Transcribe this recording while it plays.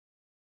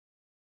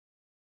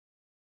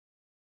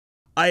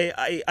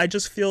I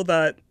just feel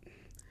that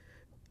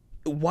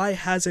why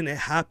hasn't it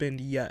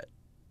happened yet?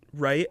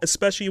 Right?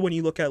 Especially when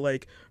you look at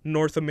like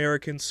North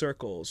American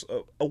circles.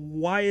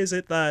 Why is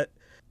it that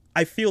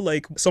I feel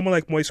like someone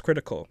like Moist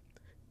Critical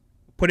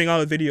putting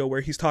out a video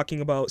where he's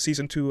talking about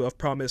season 2 of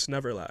Promise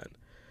Neverland,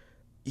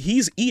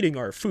 he's eating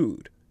our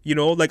food. You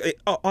know, like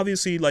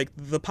obviously, like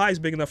the pie's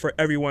big enough for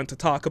everyone to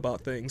talk about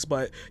things,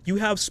 but you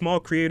have small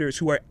creators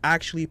who are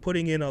actually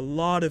putting in a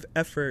lot of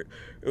effort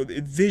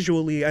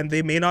visually, and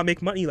they may not make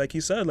money, like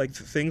you said, like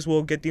things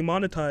will get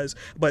demonetized,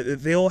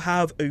 but they'll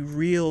have a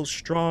real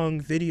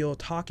strong video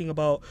talking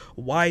about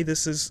why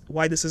this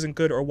isn't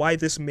good or why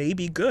this may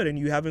be good, and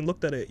you haven't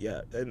looked at it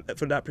yet, and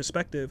from that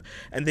perspective,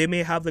 and they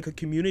may have like a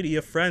community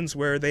of friends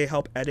where they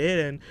help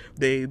edit and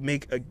they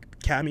make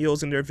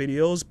cameos in their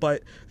videos,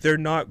 but they're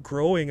not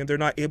growing and they're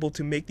not able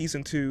to make these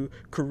into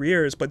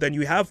careers. But then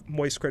you have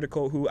Moist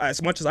Critical, who,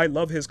 as much as I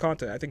love his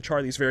content, I think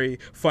Charlie's very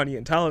funny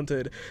and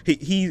talented.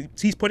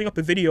 He's putting up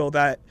a video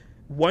that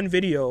one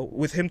video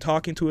with him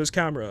talking to his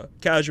camera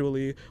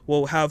casually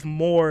will have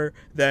more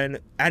than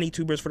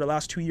Anitubers for the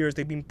last 2 years.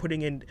 They've been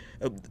putting in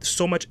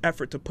so much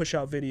effort to push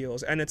out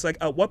videos, and it's like,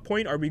 at what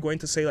point are we going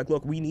to say like,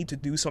 look, we need to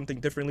do something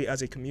differently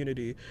as a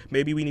community?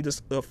 Maybe we need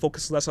to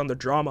focus less on the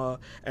drama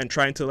and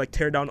trying to like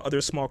tear down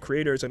other small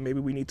creators, and maybe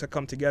we need to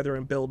come together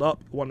and build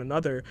up one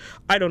another.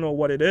 I don't know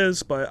what it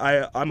is, but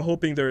I'm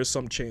hoping there is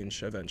some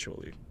change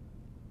eventually.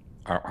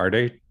 Are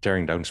they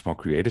tearing down small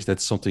creators?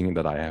 That's something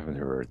that I haven't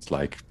heard.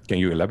 Like, can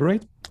you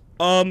elaborate?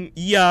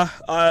 Yeah,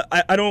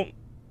 I don't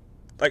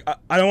like,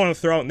 I don't want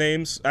to throw out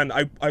names, and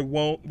I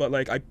won't, but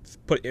like I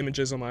put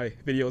images on my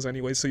videos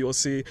anyway, so you'll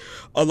see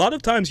a lot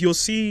of times you'll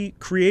see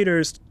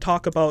creators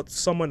talk about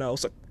someone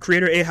else. Like,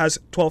 creator A has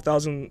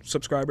 12,000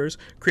 subscribers,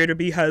 creator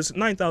B has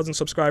 9,000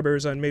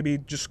 subscribers, and maybe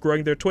just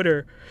growing their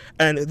Twitter,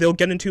 and they'll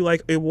get into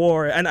like a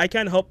war, and I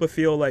can't help but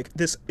feel like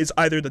this is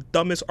either the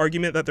dumbest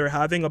argument that they're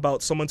having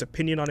about someone's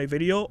opinion on a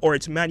video, or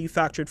it's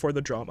manufactured for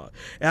the drama.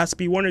 It has to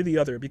be one or the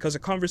other, because a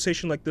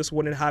conversation like this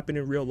wouldn't happen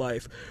in real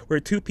life,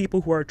 where two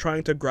people who are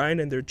trying to grind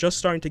and they're just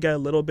starting to get a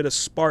little bit of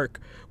spark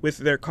with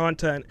their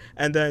content,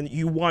 and then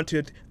you want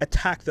to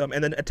attack them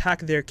and then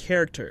attack their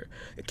character.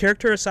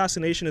 Character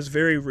assassination is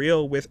very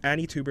real with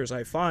Anitubers,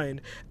 I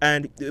find,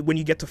 and when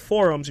you get to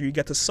forums or you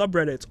get to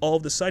subreddits, all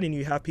of a sudden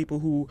you have people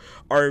who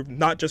are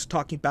not just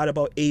talking bad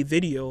about a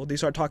video, they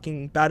start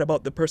talking bad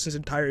about the person's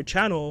entire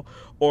channel,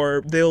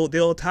 or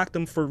they'll attack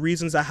them for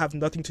reasons that have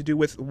nothing to do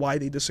with why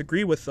they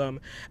disagree with them.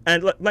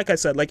 And like I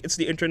said, like, it's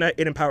the internet,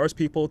 it empowers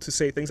people to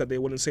say things that they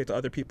wouldn't say to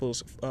other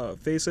people's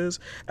faces,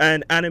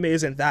 and anime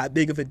isn't that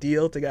big of a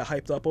deal to get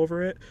hyped up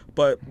over it.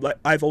 But like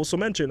I've also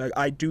mentioned, like,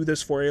 I do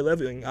this for a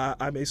living.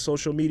 I'm a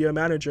social media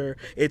manager.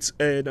 It's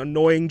an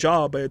annoying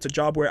job, but it's a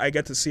job where I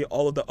get to see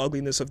all of the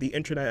ugliness of the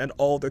internet and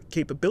all the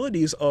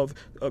capabilities of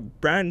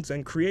brands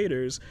and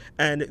creators,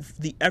 and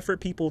the effort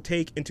people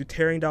take into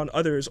tearing down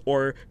others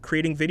or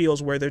creating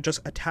videos where they're just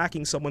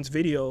attacking someone's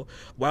video.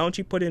 Why don't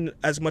you put in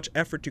as much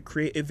effort to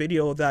create a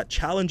video that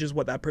challenges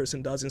what that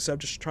person does, instead of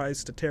just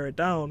tries to tear it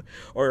down?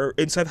 Or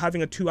instead of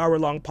having a 2 hour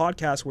long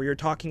podcast where you're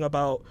talking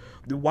about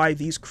why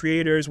these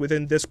creators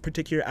within this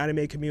particular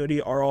anime community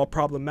are all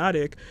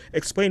problematic,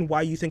 explain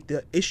why you think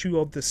the issue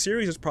of the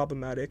series is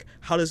problematic,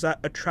 how does that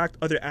attract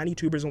other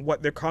Anitubers and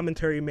what their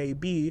commentary may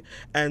be,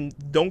 and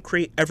don't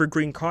create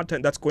evergreen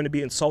content that's going to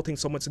be insulting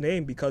someone's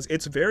name, because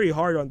it's very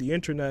hard on the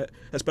internet,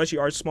 especially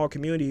our small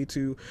community,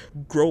 to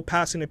grow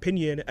past an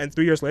opinion and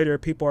 3 years later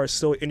people are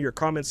still in your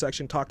comment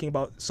section talking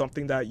about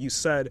something that you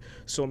said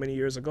so many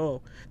years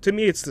ago. To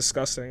me, it's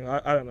disgusting.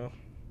 I don't know.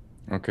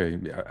 Okay,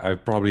 yeah, I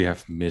probably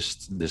have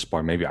missed this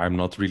part. Maybe I'm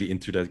not really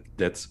into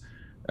that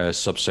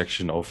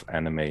subsection of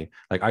anime.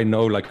 Like, I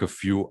know like a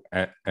few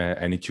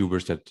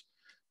Anitubers that,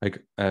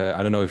 like,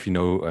 I don't know if you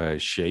know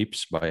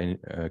Shapes by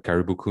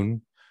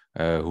Caribou-kun,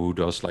 who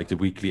does like the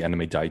weekly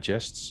anime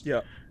digests.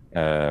 Yeah.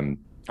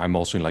 I'm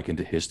also in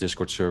his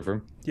Discord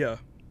server, Yeah.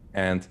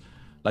 and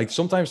like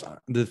sometimes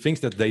the things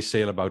that they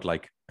say about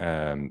like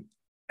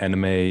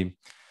anime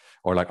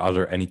or like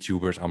other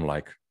Anitubers, I'm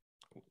like,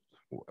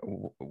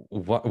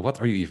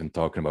 what are you even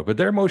talking about? But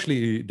they're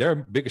mostly, their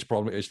biggest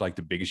problem is like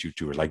the biggest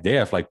YouTubers. Like, they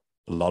have like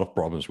a lot of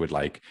problems with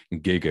like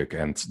Giguk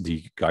and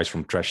the guys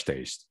from Trash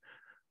Taste.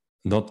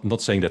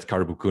 Not saying that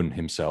Caribou-kun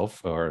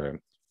himself, or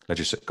let's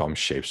just call him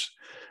Shapes,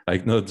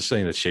 like, not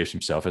saying that Shapes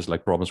himself has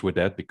like problems with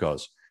that,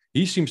 because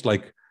he seems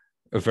like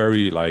a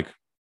very like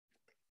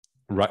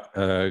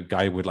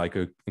guy with like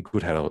a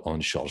good head on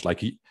his shoulders.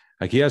 Like,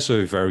 he has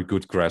a very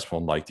good grasp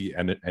on like the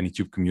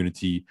Anitube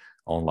community,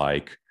 on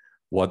like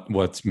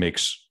what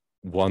makes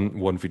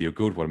one video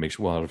good, what makes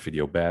one other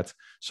video bad.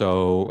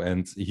 So,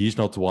 and he's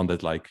not the one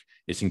that like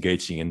is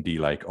engaging in the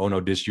like, oh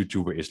no, this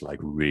YouTuber is like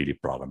really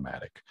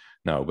problematic.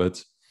 No,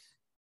 but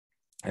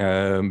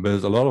a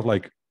lot of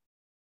like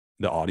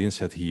the audience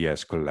that he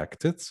has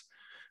collected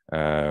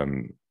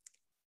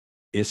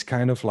is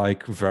kind of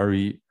like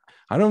very,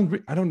 I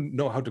don't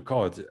know how to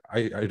call it.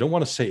 I don't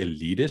want to say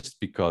elitist,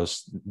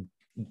 because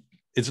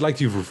it's like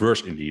the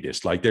reverse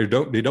elitist. Like they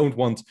don't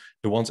want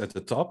the ones at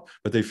the top,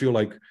 but they feel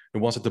like the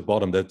ones at the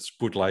bottom that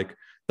put like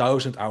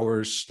 1,000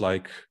 hours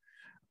like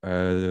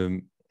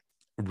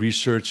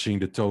researching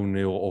the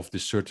toenail of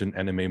this certain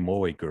anime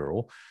moe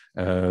girl.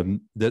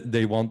 That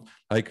they want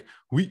like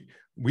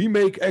we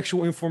make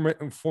actual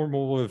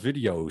informal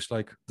videos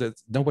like that.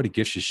 Nobody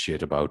gives a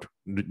shit about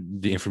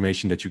the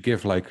information that you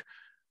give. Like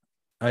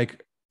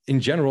in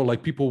general,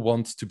 like people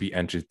want to be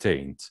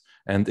entertained,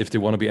 and if they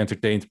want to be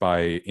entertained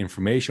by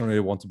information or they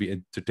want to be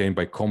entertained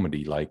by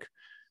comedy, like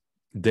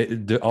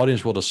the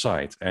audience will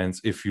decide. And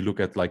if you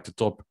look at like the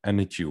top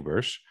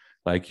Anitubers,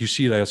 like you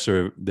see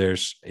that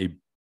there's a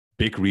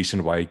big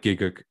reason why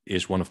Giguk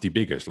is one of the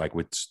biggest, like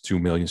with 3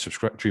 million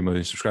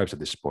subscribers at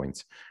this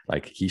point.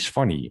 Like he's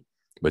funny,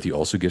 but he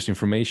also gives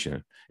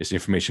information. Is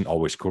information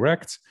always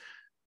correct?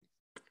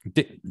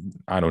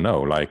 I don't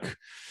know. Like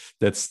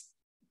that's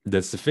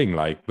the thing.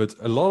 Like, but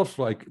a lot of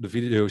like the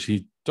videos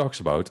he talks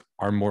about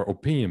are more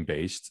opinion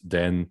based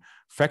than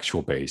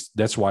factual based.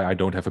 That's why I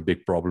don't have a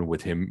big problem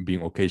with him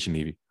being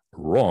occasionally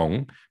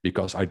wrong,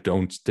 because I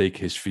don't take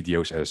his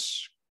videos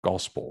as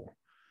gospel.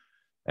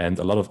 And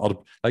a lot of other,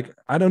 like,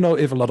 I don't know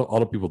if a lot of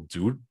other people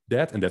do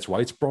that, and that's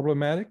why it's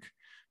problematic.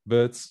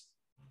 But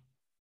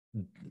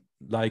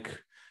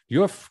like,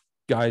 you have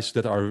guys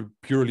that are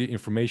purely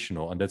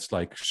informational, and that's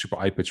like Super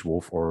Eye Patch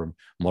Wolf or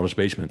Mother's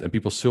Basement, and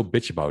people still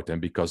bitch about them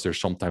because they're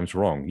sometimes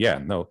wrong. Yeah,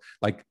 no,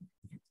 like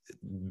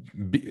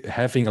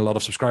having a lot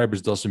of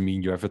subscribers doesn't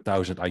mean you have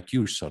 1,000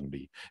 IQs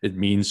suddenly. It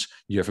means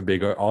you have a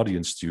bigger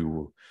audience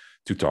to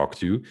talk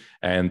to,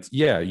 and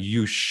yeah,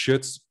 you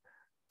should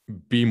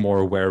be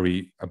more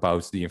wary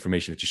about the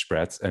information that you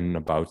spread and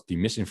about the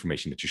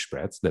misinformation that you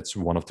spread. That's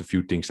one of the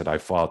few things that I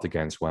fought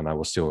against when I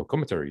was still a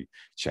commentary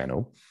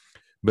channel.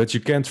 But you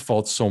can't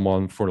fault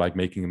someone for like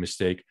making a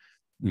mistake,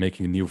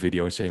 making a new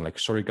video and saying like,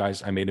 sorry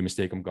guys, I made a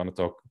mistake. I'm gonna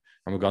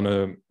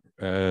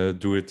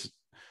do it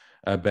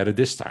better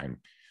this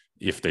time.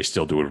 If they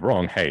still do it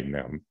wrong, hey,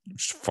 no,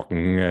 just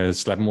fucking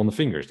slap them on the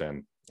fingers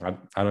then.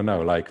 I don't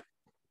know.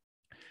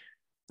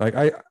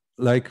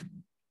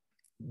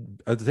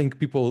 I think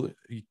people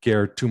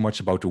care too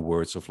much about the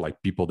words of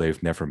like people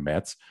they've never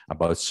met,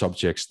 about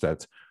subjects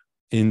that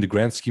in the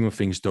grand scheme of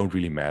things don't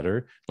really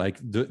matter. Like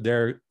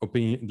their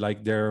opinion,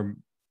 like their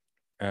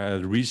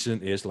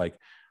reason is like,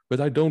 but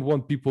I don't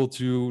want people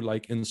to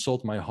like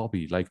insult my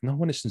hobby. Like no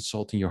one is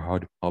insulting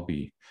your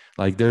hobby.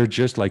 Like they're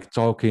just like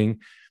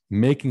talking,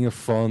 making a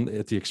fun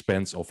at the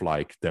expense of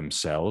like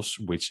themselves,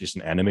 which is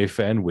an anime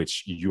fan,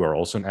 which you are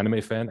also an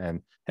anime fan.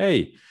 And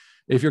hey,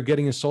 if you're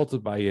getting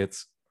insulted by it,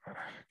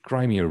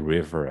 cry me a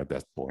river at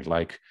that point.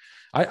 Like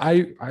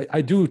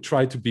I do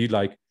try to be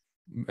like,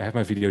 have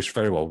my videos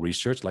very well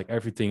researched. Like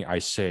everything I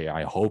say,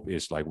 I hope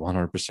is like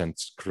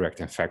 100% correct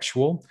and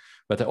factual.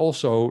 But I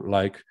also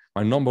like,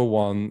 my number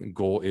one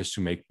goal is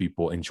to make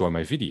people enjoy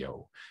my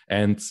video.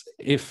 And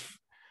if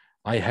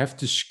I have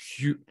to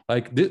skew,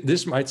 like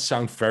this might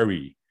sound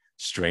very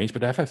strange,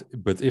 but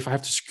if I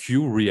have to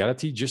skew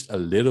reality just a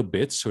little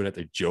bit so that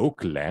a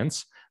joke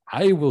lands,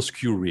 I will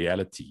skew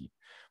reality.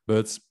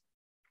 But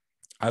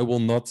I will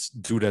not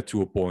do that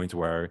to a point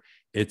where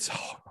it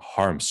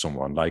harms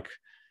someone. Like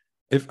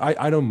if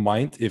I don't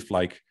mind if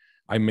like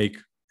I make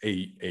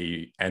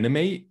a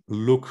anime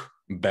look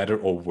better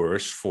or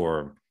worse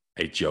for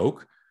a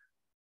joke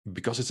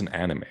because it's an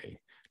anime.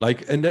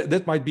 Like, and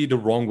that might be the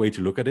wrong way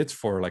to look at it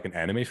for like an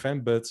anime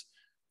fan, but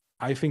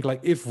I think like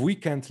if we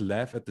can't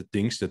laugh at the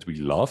things that we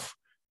love,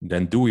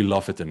 then do we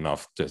love it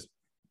enough?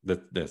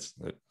 That's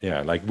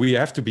yeah, like we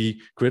have to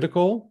be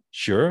critical,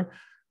 sure,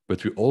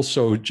 but we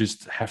also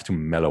just have to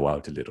mellow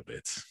out a little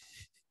bit.